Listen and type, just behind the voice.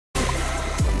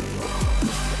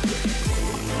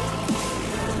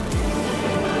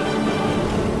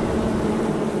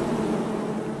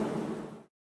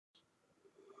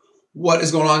What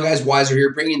is going on, guys? Wiser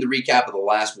here, bringing the recap of the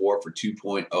last war for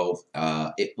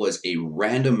 2.0. It was a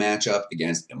random matchup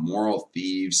against Immoral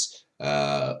Thieves.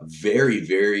 Very,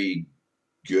 very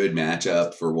good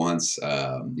matchup for once.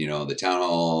 The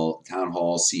town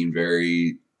hall seemed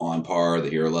very on par.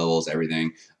 The hero levels,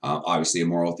 everything. Obviously,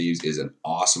 Immoral Thieves is an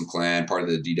awesome clan, part of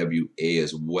the DWA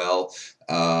as well.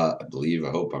 I believe. I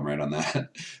hope I'm right on that.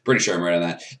 Pretty sure I'm right on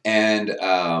that.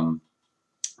 And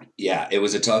yeah, it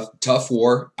was a tough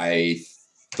war. I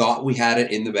thought we had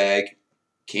it in the bag.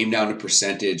 Came down to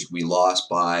percentage. We lost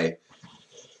by,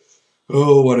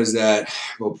 what is that?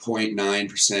 About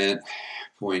 0.9%.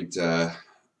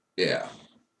 Yeah,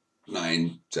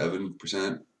 97%,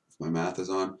 if my math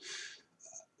is on.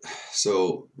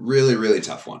 So really, really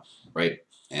tough one, right?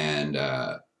 And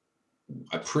I'm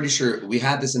pretty sure we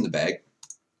had this in the bag.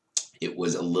 It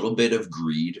was a little bit of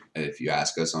greed, if you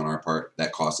ask us on our part,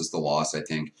 that cost us the loss, I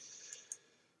think.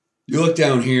 You look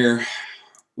down here,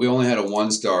 we only had a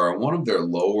 1-star on one of their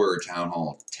lower Town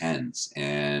Hall 10s,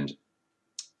 and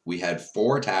we had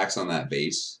 4 attacks on that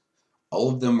base. All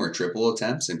of them were triple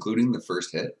attempts, including the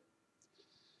first hit.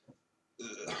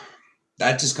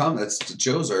 That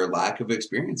shows our lack of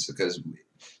experience, because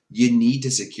you need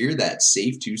to secure that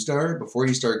safe 2-star before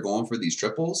you start going for these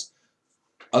triples.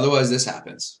 Otherwise, this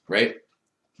happens, right?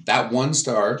 That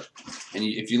 1-star, and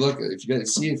if you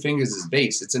guys see Fingers'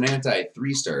 base, it's an anti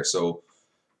 3-star, so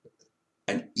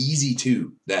an easy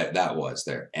 2 that was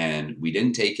there, and we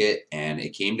didn't take it, and it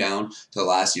came down to the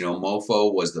last.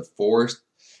 Mofo was the fourth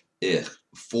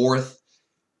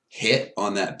hit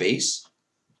on that base,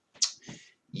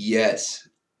 yet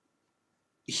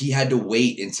he had to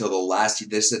wait until the last.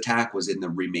 This attack was in the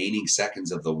remaining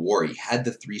seconds of the war. He had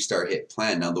the 3-star hit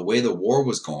planned. Now, the way the war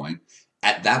was going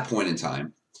at that point in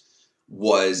time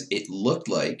was, it looked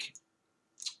like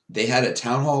they had a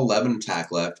Town Hall 11 attack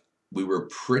left. We were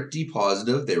pretty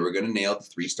positive they were going to nail the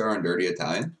 3-star on Dirty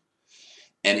Italian.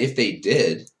 And if they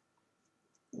did,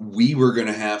 we were going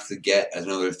to have to get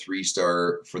another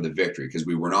 3-star for the victory, because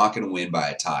we were not going to win by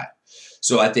a tie.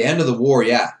 So at the end of the war,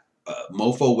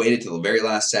 Mofo waited till the very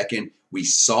last second. We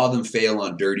saw them fail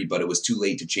on Dirty, but it was too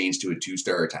late to change to a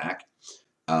 2-star attack.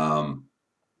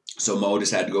 So Mo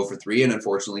just had to go for 3, and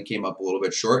unfortunately came up a little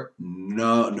bit short.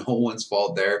 No one's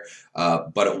fault there,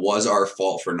 but it was our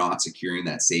fault for not securing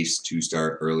that safe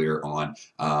 2-star earlier on.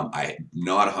 I'm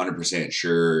not 100%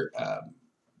 sure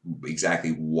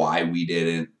exactly why we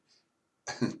didn't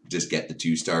just get the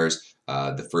 2 stars.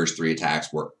 The first 3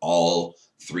 attacks were all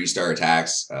 3-star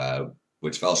attacks,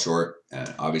 which fell short.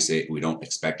 Obviously, we don't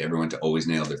expect everyone to always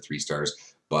nail their 3 stars,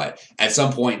 but at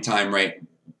some point in time, right,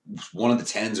 one of the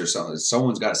 10s or something,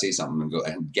 someone's got to say something and go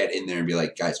and get in there and be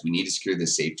like, guys, we need to secure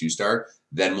this safe 2-star.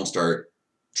 Then we'll start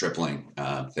tripling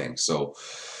things. So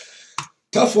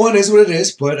tough one is what it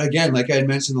is. But again, like I had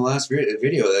mentioned in the last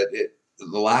video,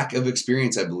 the lack of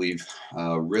experience, I believe,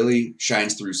 really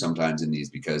shines through sometimes in these,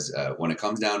 because when it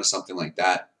comes down to something like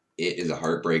that, it is a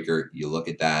heartbreaker. You look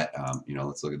at that.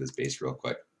 Let's look at this base real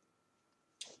quick.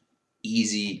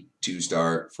 Easy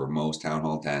 2-star for most Town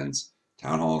Hall 10s.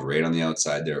 Town Hall right on the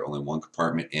outside there, only 1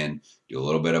 compartment in. Do a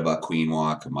little bit of a queen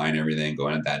walk, combine everything, go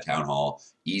in at that Town Hall.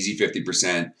 Easy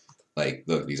 50%. Like,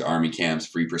 look, these army camps,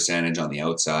 free percentage on the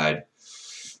outside.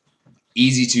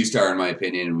 Easy 2-star in my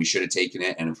opinion, and we should have taken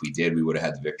it. And if we did, we would have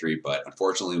had the victory. But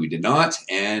unfortunately, we did not,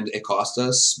 and it cost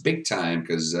us big time,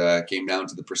 because it came down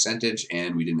to the percentage,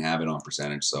 and we didn't have it on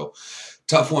percentage. So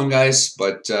tough one, guys.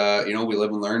 But we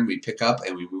live and learn. We pick up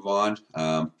and we move on.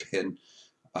 Been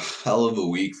a hell of a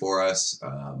week for us.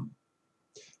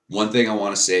 One thing I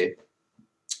want to say,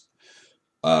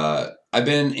 I've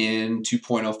been in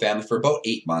 2.0 family for about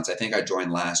 8 months. I think I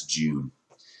joined last June.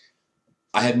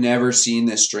 I have never seen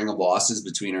this string of losses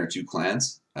between our 2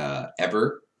 clans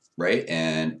ever, right?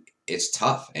 And it's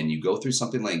tough. And you go through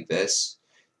something like this,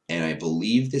 and I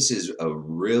believe this is a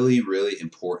really, really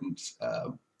important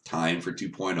time for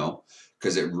 2.0,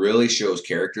 because it really shows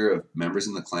character of members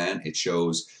in the clan. It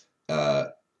shows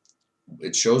or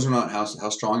not how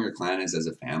strong your clan is as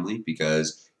a family,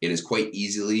 because it is quite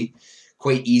easy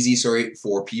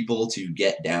for people to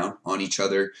get down on each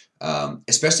other,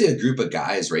 especially a group of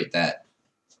guys, right, that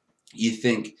you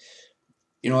think,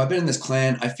 I've been in this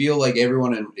clan, I feel like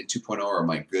everyone in 2.0 are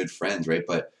my good friends, right?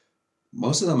 But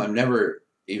most of them I've never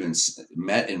even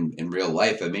met in real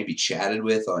life. I've maybe chatted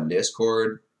with on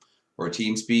Discord or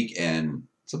TeamSpeak, and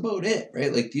that's about it,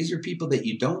 right? Like, these are people that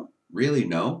you don't really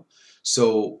know.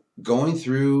 So going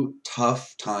through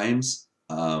tough times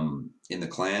in the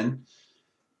clan,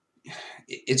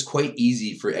 it's quite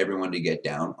easy for everyone to get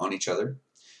down on each other.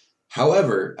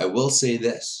 However, I will say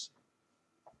this.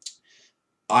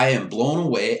 I am blown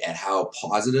away at how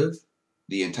positive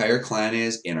the entire clan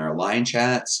is in our line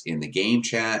chats, in the game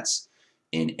chats,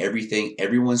 in everything.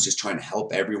 Everyone's just trying to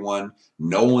help everyone.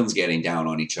 No one's getting down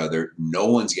on each other. No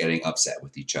one's getting upset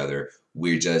with each other.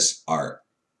 We just are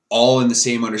all in the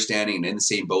same understanding and in the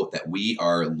same boat that we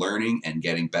are learning and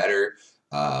getting better.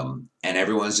 And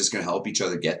everyone's just going to help each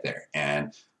other get there.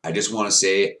 And I just want to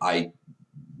say I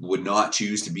would not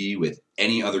choose to be with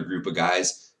any other group of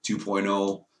guys.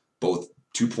 2.0, both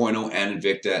 2.0 and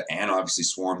Invicta, and obviously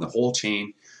Swarm, the whole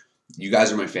chain. You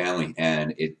guys are my family,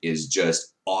 and it is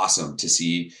just awesome to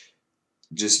see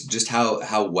just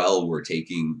how well we're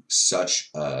taking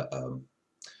such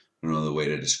I don't know the way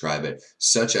to describe it,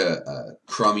 such a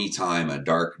crummy time, a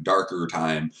darker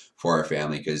time for our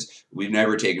family, because we've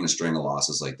never taken a string of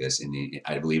losses like this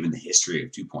I believe in the history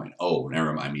of 2.0.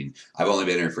 Never mind. I mean, I've only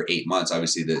been here for 8 months.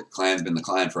 Obviously, the clan's been the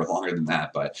clan for longer than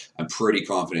that, but I'm pretty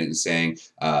confident in saying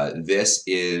this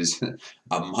is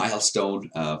a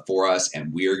milestone for us,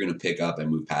 and we are going to pick up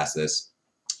and move past this.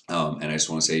 And I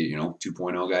just want to say,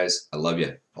 2.0 guys, I love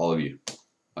you, all of you.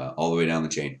 All the way down the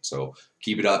chain. So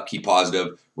keep it up, keep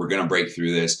positive. We're going to break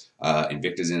through this.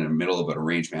 Invicta's in the middle of an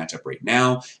arranged matchup right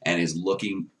now and is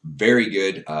looking very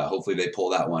good. Hopefully they pull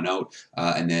that one out.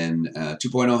 And then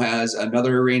 2.0 has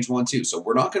another arranged one too. So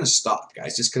we're not going to stop,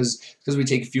 guys, just because we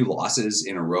take a few losses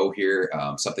in a row here,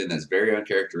 something that's very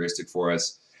uncharacteristic for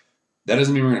us. That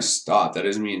doesn't mean we're going to stop. That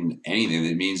doesn't mean anything.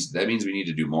 That means we need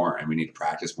to do more, and we need to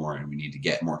practice more, and we need to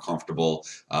get more comfortable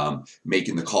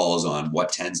making the calls on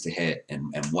what tends to hit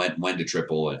and when to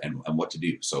triple and what to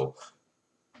do. So,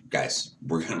 guys,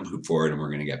 we're going to move forward, and we're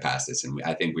going to get past this, and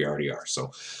I think we already are.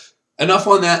 So, enough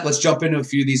on that. Let's jump into a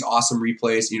few of these awesome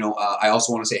replays. I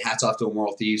also want to say hats off to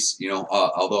Immoral Thieves.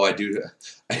 Although I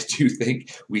do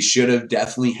think we should have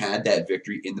definitely had that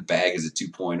victory in the bag as a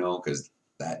 2.0, because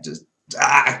that just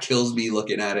kills me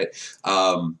looking at it.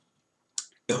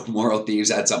 Immoral Thieves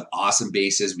had some awesome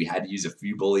bases. We had to use a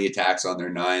few bully attacks on their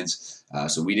 9s.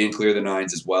 So we didn't clear the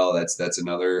 9s as well. That's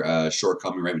another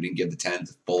shortcoming, right? We didn't give the 10s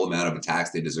the full amount of attacks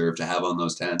they deserve to have on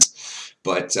those 10s.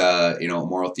 But,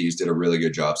 Immoral Thieves did a really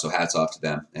good job. So hats off to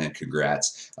them and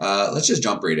congrats. Let's just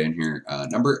jump right in here.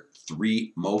 Number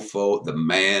 3, Mofo, the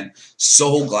man.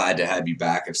 So glad to have you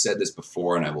back. I've said this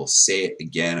before, and I will say it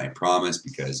again, I promise,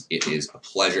 because it is a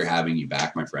pleasure having you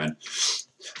back, my friend.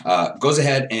 Goes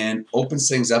ahead and opens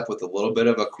things up with a little bit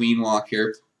of a queen walk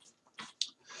here.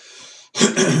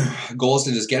 Goal is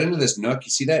to just get into this nook.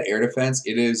 You see that air defense?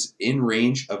 It is in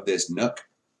range of this nook.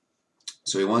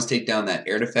 So he wants to take down that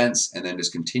air defense and then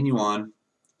just continue on.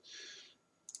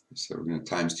 So we're going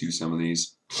to ×2 some of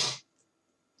these.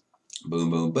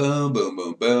 Boom, boom, boom, boom,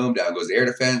 boom, boom. Down goes the air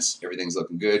defense. Everything's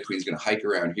looking good. Queen's going to hike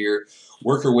around here,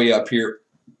 work her way up here,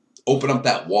 open up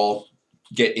that wall,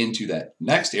 get into that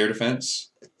next air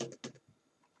defense.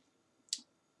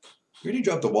 We already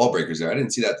dropped the wall breakers there. I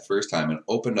didn't see that the first time, and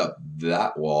opened up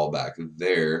that wall back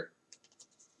there.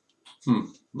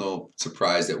 No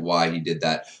surprise at why he did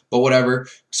that, but whatever.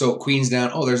 So queen's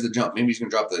down. Oh, there's the jump. Maybe he's going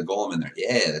to drop the golem in there.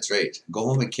 Yeah, that's right.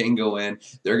 Golem and king go in.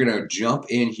 They're going to jump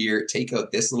in here, take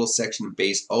out this little section of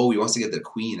base. Oh, he wants to get the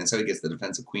queen. That's how he gets the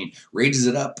defensive queen. Raises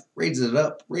it up, raises it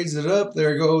up, raises it up.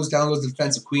 There it goes. Down goes the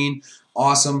defensive queen.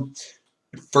 Awesome.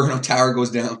 Inferno Tower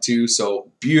goes down too.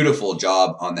 So beautiful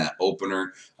job on that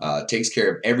opener. Takes care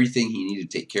of everything he needed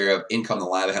to take care of. In come the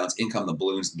lava hounds. In come the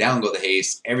balloons. Down go the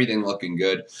haste. Everything looking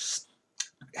good.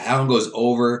 Hound goes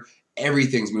over.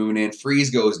 Everything's moving in. Freeze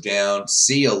goes down.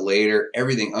 See you later.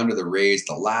 Everything under the raise.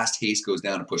 The last haste goes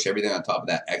down to push everything on top of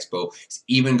that expo. He's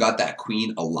even got that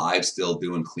queen alive still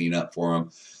doing cleanup for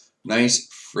him. Nice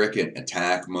frickin'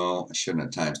 attack, Mo. I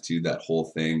shouldn't have ×2 that whole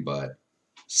thing, but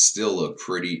still look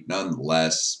pretty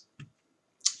nonetheless.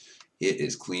 It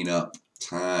is cleanup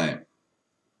time.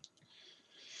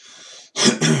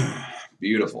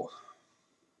 Beautiful.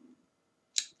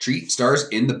 Treat stars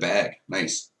in the bag.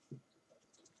 Nice.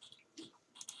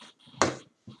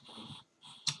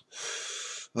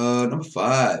 Number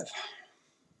 5. A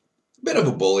bit of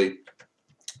a bully.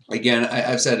 Again,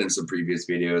 I've said in some previous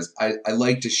videos, I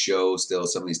like to show still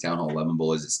some of these Town Hall 11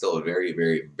 bullies. It's still a very,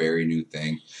 very, very new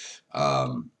thing.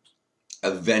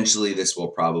 Eventually, this will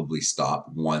probably stop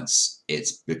once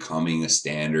it's becoming a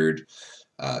standard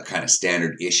kind of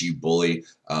standard issue bully.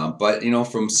 But,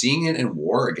 from seeing it in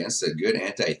war against a good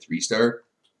anti-3-star,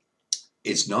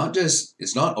 it's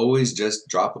not always just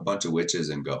drop a bunch of witches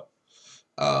and go.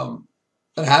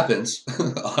 That happens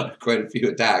on quite a few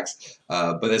attacks,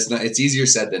 but it's easier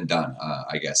said than done,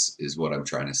 I guess, is what I'm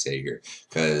trying to say here.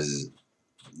 Because,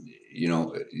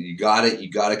 you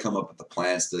gotta come up with a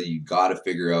plan still. You gotta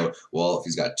figure out, well, if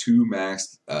he's got 2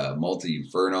 maxed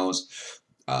multi-infernos,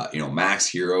 You know, max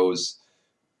heroes,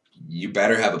 you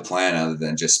better have a plan other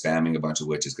than just spamming a bunch of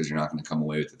witches, because you're not going to come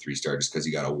away with the 3-star just because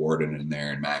you got a warden in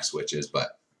there and max witches.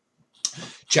 But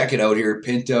check it out here.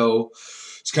 Pinto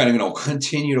is kind of going to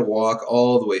continue to walk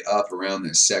all the way up around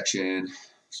this section.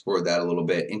 Explore that a little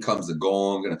bit. In comes the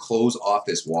golem. I'm going to close off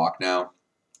this walk now.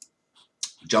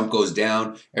 Jump goes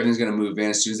down. Everything's going to move in.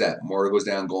 As soon as that mortar goes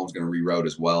down, golem's going to reroute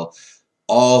as well.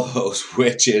 All those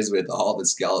witches with all the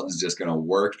skeletons just going to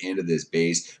work into this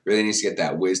base. Really needs to get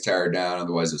that whiz tower down,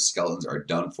 otherwise those skeletons are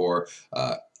done for.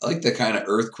 I like the kind of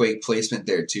earthquake placement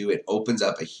there too. It opens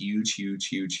up a huge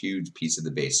piece of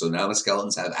the base. So now the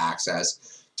skeletons have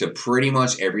access to pretty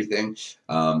much everything.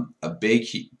 A big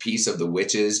piece of the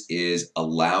witches is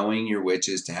allowing your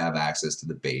witches to have access to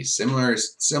the base.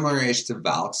 Similar-ish to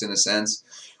Valks in a sense,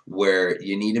 where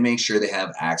you need to make sure they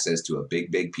have access to a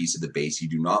big piece of the base. You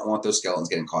do not want those skeletons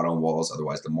getting caught on walls,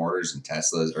 otherwise the mortars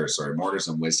and mortars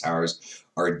and whiz towers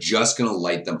are just going to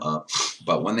light them up.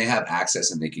 But when they have access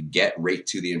and they can get right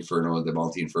to the Inferno, the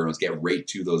multi-Infernos, get right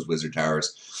to those wizard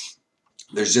towers,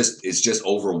 it's just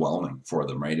overwhelming for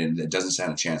them, right? And it doesn't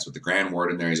stand a chance with the Grand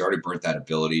Warden there. He's already burnt that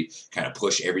ability, kind of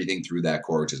push everything through that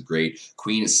core, which is great.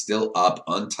 Queen is still up,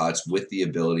 untouched with the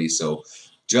ability, so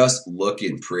just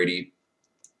looking pretty.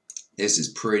 This is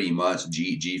pretty much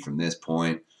GG from this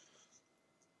point.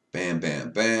 Bam,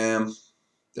 bam, bam.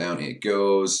 Down it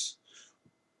goes.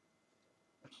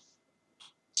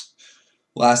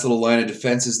 Last little line of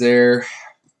defenses there,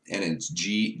 and it's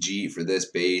GG for this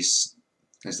base.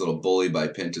 Nice little bully by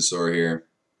Pintosaur here.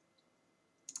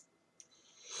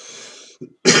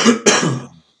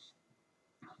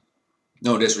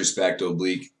 No disrespect,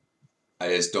 Oblique. I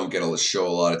just don't get to show a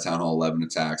lot of Town Hall 11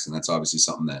 attacks, and that's obviously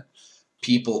something that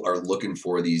people are looking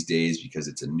for these days because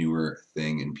it's a newer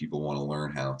thing and people want to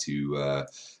learn how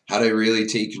to really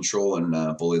take control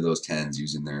and bully those 10s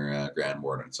using their Grand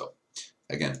Warden. So,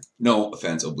 again, no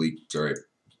offense, Oblique. Sorry.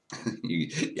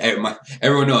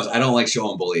 Everyone knows I don't like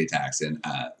showing bully attacks, and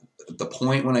the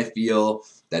point when I feel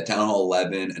that Town Hall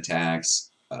 11 attacks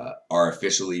are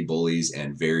officially bullies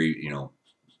and very,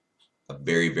 a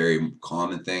very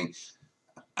common thing.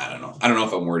 I don't know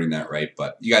if I'm wording that right,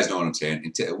 but you guys know what I'm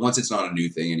saying. Once it's not a new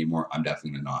thing anymore, I'm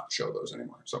definitely gonna not show those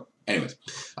anymore. So, anyways,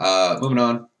 moving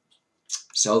on.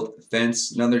 South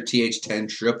Fence, another TH10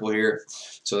 triple here.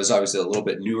 So this is obviously a little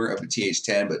bit newer of a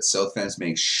TH10, but South Fence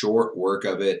makes short work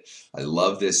of it. I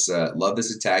love this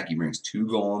attack. He brings 2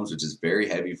 golems, which is very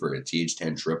heavy for a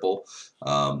TH10 triple.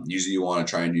 Usually you want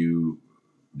to try and do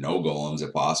no golems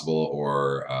if possible,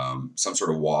 or some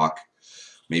sort of walk,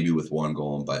 maybe with 1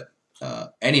 golem. But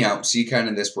anyhow, see kind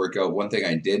of this workout. One thing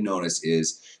I did notice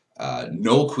is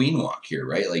no queen walk here,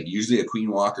 right? Like usually a queen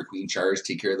walk or queen charge,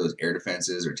 take care of those air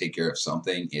defenses or take care of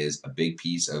something is a big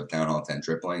piece of Town Hall 10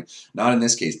 tripling. Not in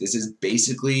this case. This is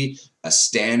basically a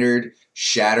standard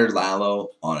Shattered Lalo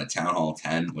on a Town Hall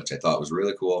 10, which I thought was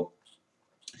really cool.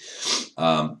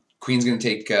 Queen's going to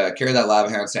take care of that Lava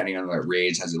Hound standing under that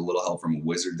rage. Has a little help from a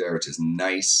wizard there, which is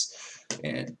nice.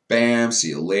 And bam, see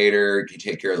you later. You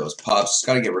take care of those pups. Just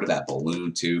got to get rid of that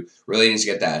balloon too. Really needs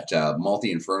to get that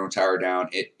multi-Inferno tower down.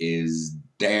 It is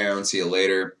down. See you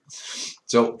later.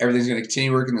 So everything's going to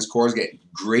continue working. This core is getting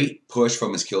great push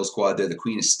from his kill squad there. The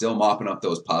queen is still mopping up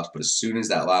those pups, but as soon as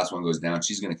that last one goes down,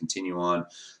 she's going to continue on.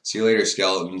 See you later,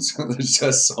 skeletons. There's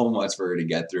just so much for her to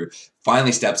get through.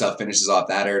 Finally steps up, finishes off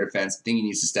that air defense. I think he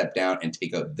needs to step down and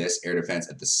take out this air defense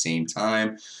at the same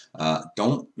time.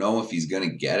 Don't know if he's going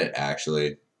to get it,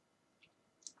 actually.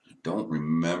 Don't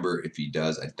remember if he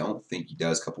does. I don't think he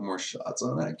does. A couple more shots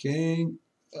on that king.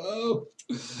 Oh,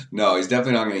 no, he's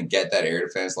definitely not going to get that air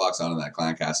defense. Locks onto that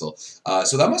clan castle.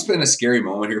 So that must have been a scary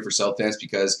moment here for South Fence,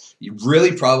 because you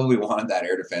really probably wanted that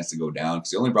air defense to go down,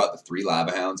 because he only brought the 3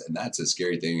 Lava Hounds, and that's a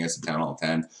scary thing against the Town Hall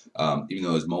 10, even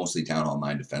though it's mostly Town Hall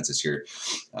 9 defenses here.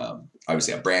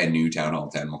 Obviously, a brand new Town Hall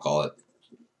 10, we'll call it.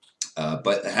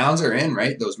 But the hounds are in,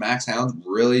 right? Those max hounds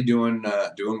really doing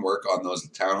work on those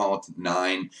Town Hall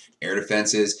 9 air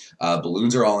defenses.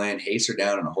 Balloons are all in. Haste are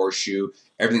down in a horseshoe.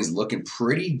 Everything's looking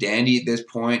pretty dandy at this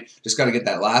point. Just got to get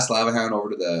that last Lava Hound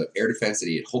over to the air defense that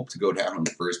he had hoped to go down in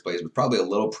the first place. But probably a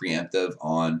little preemptive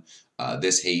on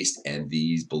this haste and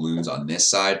these balloons on this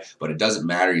side. But it doesn't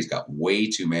matter. He's got way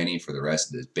too many for the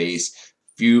rest of this base.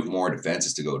 Few more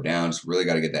defenses to go down. So really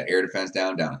got to get that air defense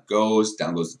down. Down it goes.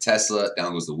 Down goes the Tesla.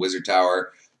 Down goes the Wizard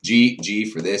Tower.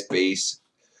 GG for this base.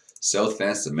 South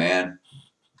Fence, the man.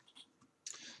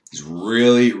 He's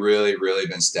really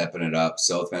been stepping it up.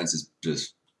 South Fence is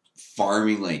just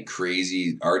farming like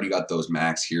crazy. Already got those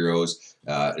max heroes.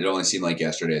 It only seemed like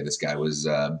yesterday this guy was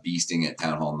beasting at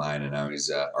Town Hall 9, and now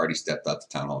he's already stepped up to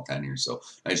Town Hall 10 here. So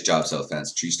nice job, South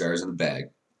Fence. 3 stars in the bag.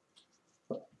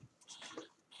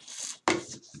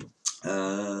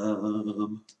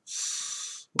 What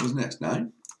was next?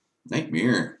 9?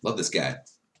 Nightmare. Love this guy.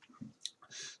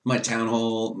 My Town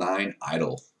Hall 9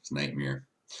 idol. It's Nightmare.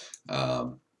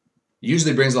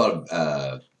 Usually brings a lot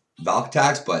of Valk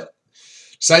attacks, but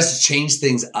decides to change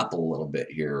things up a little bit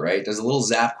here, right? Does a little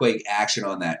Zapquake action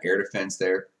on that air defense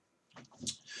there.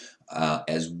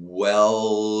 As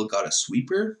well, got a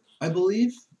sweeper, I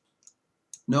believe.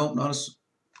 No, not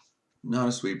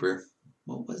a sweeper.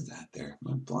 What was that there?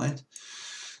 Am I blind?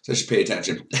 So I should pay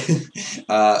attention.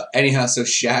 Anyhow, so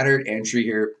Shattered entry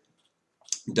here.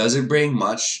 Doesn't bring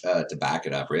much to back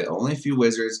it up, right? Only a few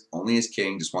wizards, only his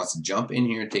king. Just wants to jump in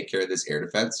here and take care of this air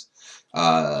defense.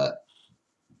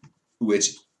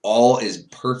 Which all is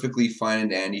perfectly fine and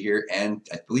dandy here. And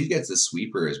I believe gets the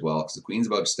sweeper as well, because the queen's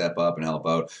about to step up and help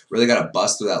out. Really got to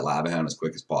bust through that lava hound as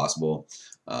quick as possible.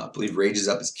 I believe rages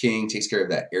up his king, takes care of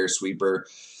that air sweeper.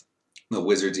 The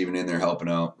wizard's even in there helping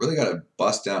out. Really got to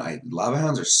bust down. Lava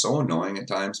hounds are so annoying at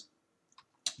times.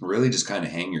 Really just kind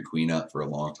of hang your queen up for a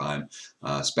long time,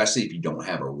 especially if you don't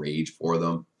have a rage for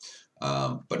them.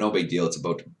 But no big deal. It's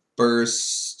about to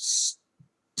burst.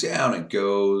 Down it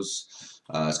goes.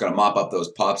 It's got to mop up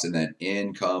those pups, and then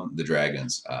in come the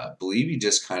dragons. Believe he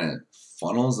just kind of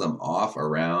funnels them off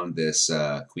around this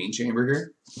queen chamber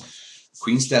here.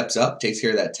 Queen steps up, takes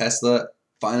care of that Tesla.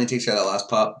 Finally takes care of that last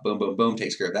pup. Boom, boom, boom.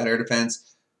 Takes care of that air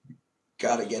defense.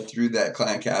 Got to get through that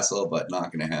clan castle, but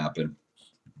not going to happen.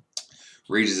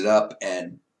 Rages it up,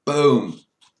 and boom.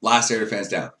 Last air defense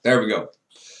down. There we go.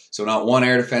 So not one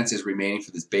air defense is remaining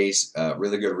for this base.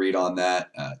 Really good read on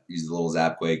that. Use the little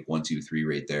Zapquake. 1, 2, 3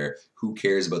 right there. Who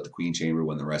cares about the queen chamber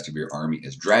when the rest of your army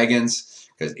is dragons?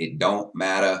 Because it don't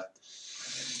matter.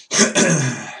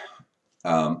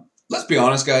 Let's be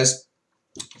honest, guys.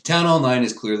 Town Hall 9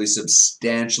 is clearly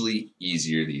substantially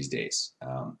easier these days.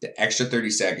 The extra 30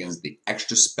 seconds, the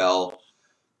extra spell,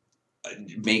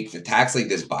 make attacks like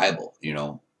this viable.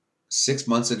 6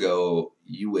 months ago,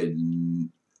 you would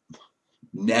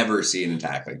never see an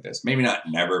attack like this. Maybe not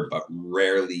never, but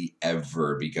rarely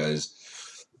ever, because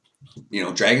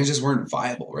dragons just weren't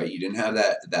viable, right? You didn't have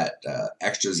that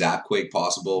extra Zapquake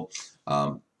possible.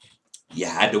 You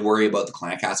had to worry about the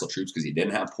clan castle troops because you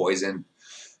didn't have poison,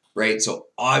 right? So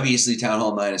obviously Town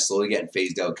Hall 9 is slowly getting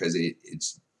phased out because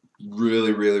it's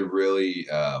really, really, really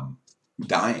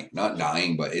dying. Not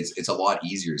dying, but it's a lot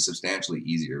easier, substantially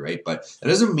easier, right? But that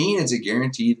doesn't mean it's a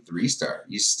guaranteed 3-star.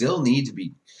 You still need to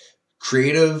be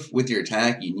creative with your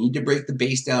attack. You need to break the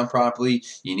base down properly.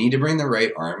 You need to bring the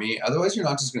right army. Otherwise, you're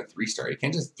not just going to 3-star. You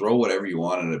can't just throw whatever you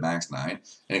want at a max 9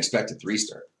 and expect a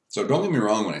 3-star. So don't get me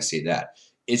wrong when I say that.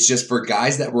 It's just for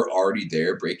guys that were already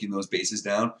there breaking those bases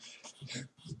down,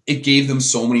 it gave them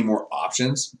so many more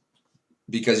options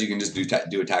because you can just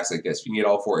do attacks like this. If you can get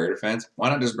all 4 air defense, why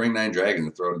not just bring 9 dragons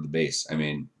and throw it to the base? I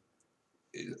mean,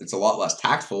 it's a lot less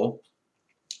tactful,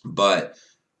 but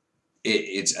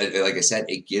it's like I said,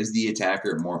 it gives the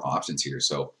attacker more options here.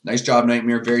 So nice job,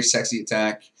 Nightmare. Very sexy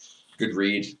attack. Good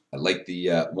read. I like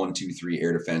the 1, 2, 3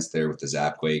 air defense there with the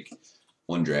Zapquake.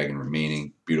 1 dragon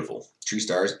remaining. Beautiful. 3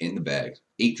 stars in the bag.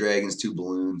 8 dragons, 2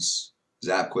 balloons.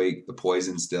 Zapquake, the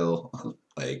poison still.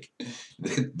 Like,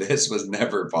 this was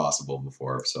never possible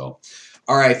before. So,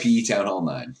 RIP Town Hall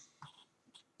 9.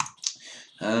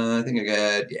 I think I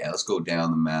got, let's go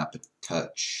down the map a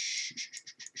touch.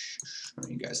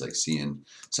 You guys like seeing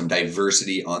some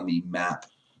diversity on the map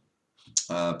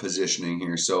positioning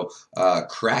here. So,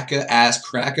 Kraka as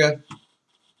Kraka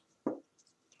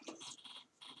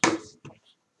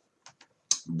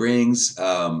brings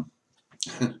a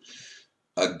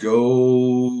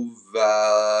Govalalo.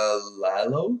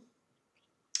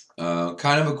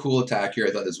 Kind of a cool attack here.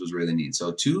 I thought this was really neat.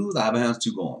 So 2 Lava Hounds,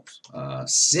 2 Golems,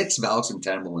 6 Valks, and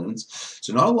 10 Balloons.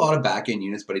 So not a lot of back-end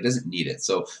units, but he doesn't need it.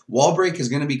 So Wall Break is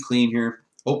going to be clean here.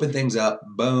 Open things up.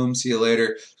 Boom. See you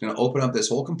later. It's going to open up this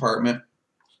whole compartment.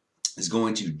 Is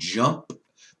going to jump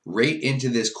right into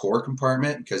this core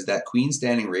compartment because that queen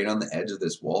standing right on the edge of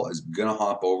this wall is going to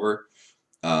hop over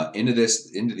into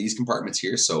these compartments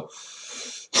here. So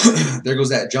there goes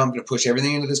that jump. Going to push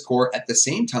everything into this core. At the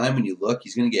same time, when you look,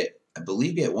 he's going to get, I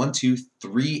believe, 1, 2,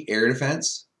 3 air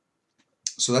defense.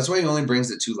 So that's why he only brings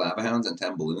the 2 Lava Hounds and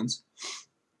 10 Balloons.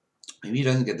 Maybe he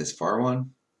doesn't get this far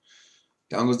one.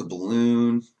 Down goes the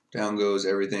balloon. Down goes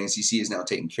everything. CC is now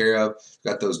taken care of.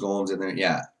 Got those golems in there.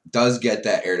 Yeah, does get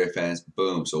that air defense.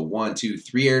 Boom. So 1, 2,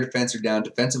 3 air defense are down.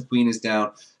 Defensive queen is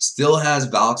down. Still has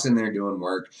Valks in there doing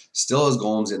work. Still has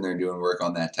golems in there doing work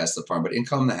on that Tesla farm. But in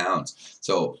come the hounds.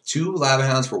 So 2 lava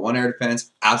hounds for 1 air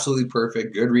defense. Absolutely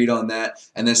perfect. Good read on that.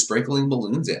 And then sprinkling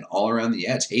balloons in all around the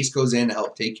edge. Haste goes in to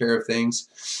help take care of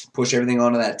things. Push everything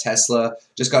onto that Tesla.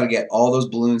 Just got to get all those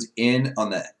balloons in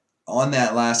on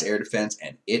that last air defense,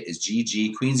 and it is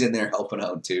GG. Queen's in there helping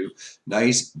out too.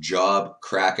 Nice job,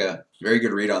 Kraka. Very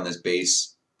good read on this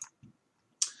base.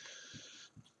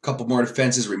 Couple more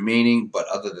defenses remaining, but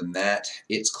other than that,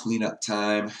 it's cleanup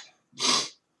time.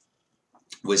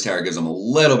 Wiz Tower gives them a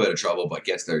little bit of trouble, but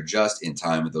gets there just in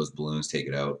time with those balloons. Take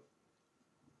it out.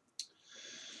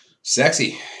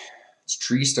 Sexy. It's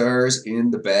tree stars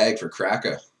in the bag for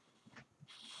Kraka.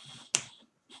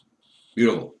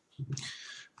 Beautiful.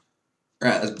 All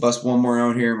right, let's bust one more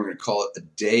out here. We're going to call it a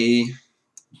day.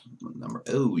 What number?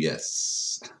 Oh,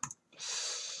 yes.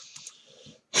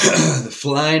 The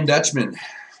Flying Dutchman.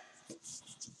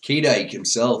 K-Dyke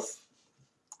himself.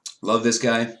 Love this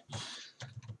guy.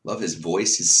 Love his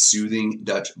voice, his soothing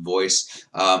Dutch voice.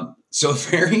 So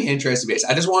very interesting base.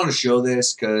 I just wanted to show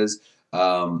this because,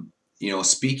 you know,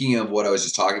 speaking of what I was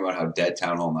just talking about, how dead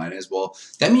Town Hall 9 is, well,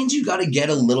 that means you got to get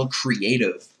a little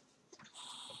creative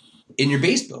in your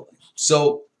base building.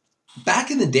 So back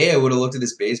in the day, I would have looked at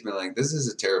this base and been like, this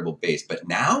is a terrible base. But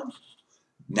now,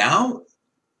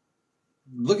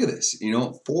 look at this. You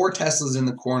know, 4 Teslas in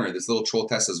the corner, this little troll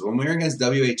Teslas. When we were against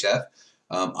WHF,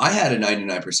 I had a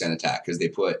 99% attack because they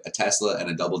put a Tesla and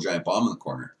a double giant bomb in the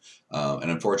corner. And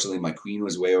unfortunately, my queen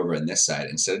was way over on this side.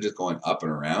 Instead of just going up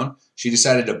and around, she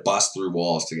decided to bust through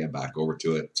walls to get back over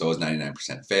to it. So it was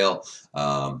 99% fail.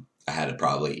 I had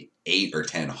probably 8 or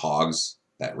 10 hogs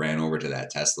that ran over to that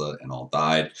Tesla and all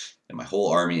died. And my whole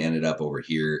army ended up over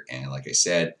here. And like I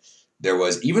said, there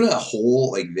was even a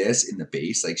hole like this in the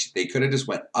base. Like they could have just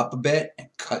went up a bit and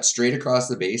cut straight across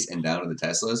the base and down to the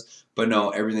Teslas. But no,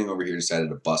 everything over here decided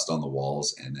to bust on the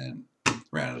walls and then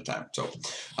ran out of time. So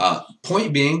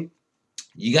point being,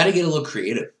 you got to get a little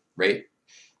creative, right?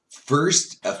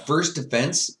 A first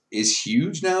defense is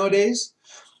huge nowadays.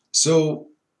 So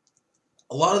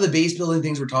a lot of the base building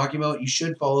things we're talking about, you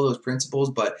should follow those principles,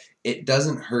 but it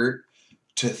doesn't hurt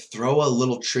to throw a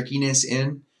little trickiness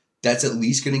in that's at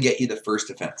least going to get you the first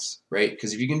defense, right?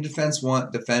 Because if you can defend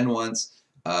once,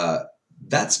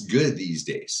 that's good these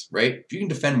days, right? If you can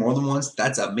defend more than once,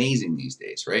 that's amazing these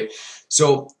days, right?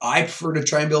 So I prefer to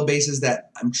try and build bases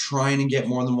that I'm trying to get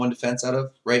more than 1 defense out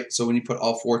of, right? So when you put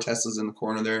all 4 Teslas in the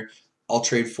corner there, I'll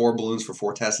trade 4 balloons for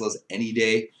 4 Teslas any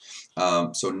day.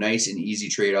 So nice and easy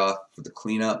trade-off for the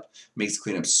cleanup. Makes the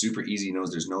cleanup super easy. He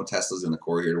knows there's no Teslas in the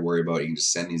core here to worry about. You can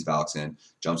just send these Valks in.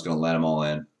 Jump's going to let them all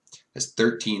in. Has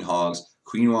 13 hogs.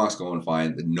 Queen walk's going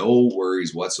fine. No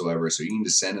worries whatsoever. So you can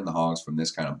just send in the hogs from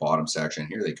this kind of bottom section.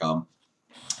 Here they come.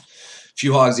 A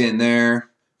few hogs in there.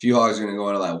 A few hogs are going to go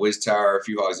into that Wiz Tower. A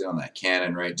few hogs in on that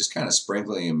cannon, right? Just kind of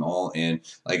sprinkling them all in.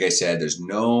 Like I said, there's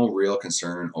no real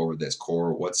concern over this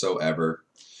core whatsoever.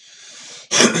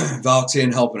 Valk's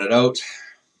in helping it out.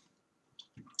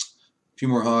 A few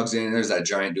more hogs in. There's that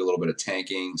giant, do a little bit of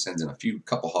tanking. Sends in a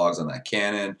couple hogs on that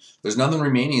cannon. There's nothing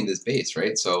remaining in this base,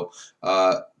 right? So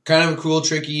kind of a cool,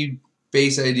 tricky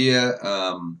base idea.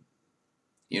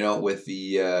 You know, with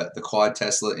the quad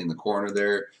Tesla in the corner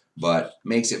there, but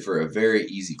makes it for a very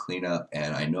easy cleanup.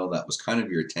 And I know that was kind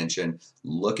of your attention.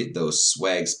 Look at those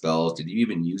swag spells. Did you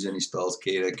even use any spells,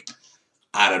 Kadik?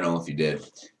 I don't know if you did.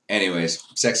 Anyways,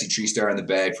 sexy tree star in the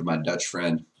bag for my Dutch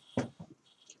friend.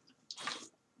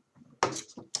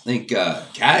 I think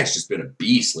Kadik's just been a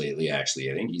beast lately, actually.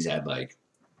 I think he's had, like,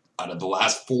 out of the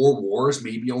last 4 wars,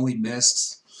 maybe only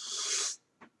missed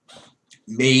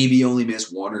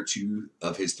 1 or 2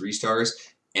 of his 3 stars.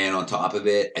 And on top of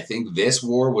it, I think this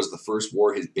war was the first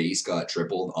war his base got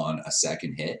tripled on a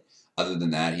second hit. Other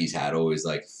than that, he's had always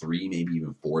like 3, maybe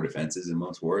even 4 defenses in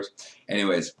most wars.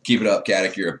 Anyways, keep it up,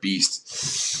 Kadik. You're a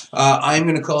beast. I'm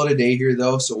going to call it a day here,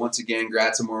 though. So once again,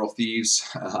 grats, Immoral Thieves.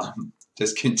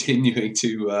 Just continuing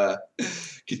to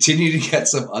get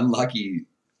some unlucky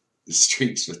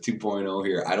streaks with 2.0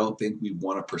 here. I don't think we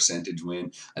won a percentage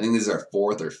win. I think this is our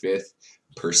 4th or 5th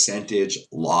percentage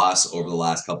loss over the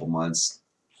last couple months.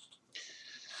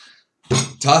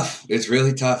 Tough. It's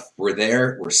really tough. We're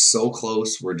there. We're so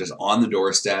close. We're just on the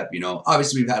doorstep. You know,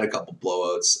 obviously we've had a couple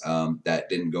blowouts that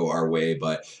didn't go our way,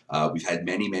 but we've had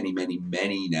many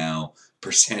now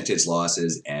percentage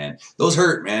losses, and those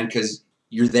hurt, man, because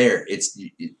you're there. It's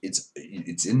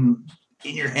in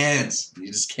your hands. You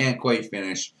just can't quite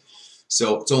finish.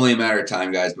 So it's only a matter of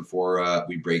time, guys, before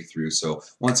we break through. So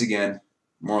once again,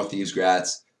 Moral Thieves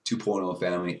Grats, 2.0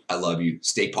 family, I love you.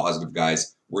 Stay positive,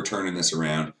 guys. We're turning this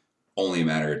around. Only a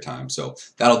matter of time. So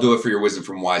that'll do it for your Wisdom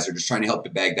from Wiser. Just trying to help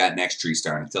you bag that next tree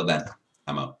star. Until then,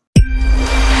 I'm out.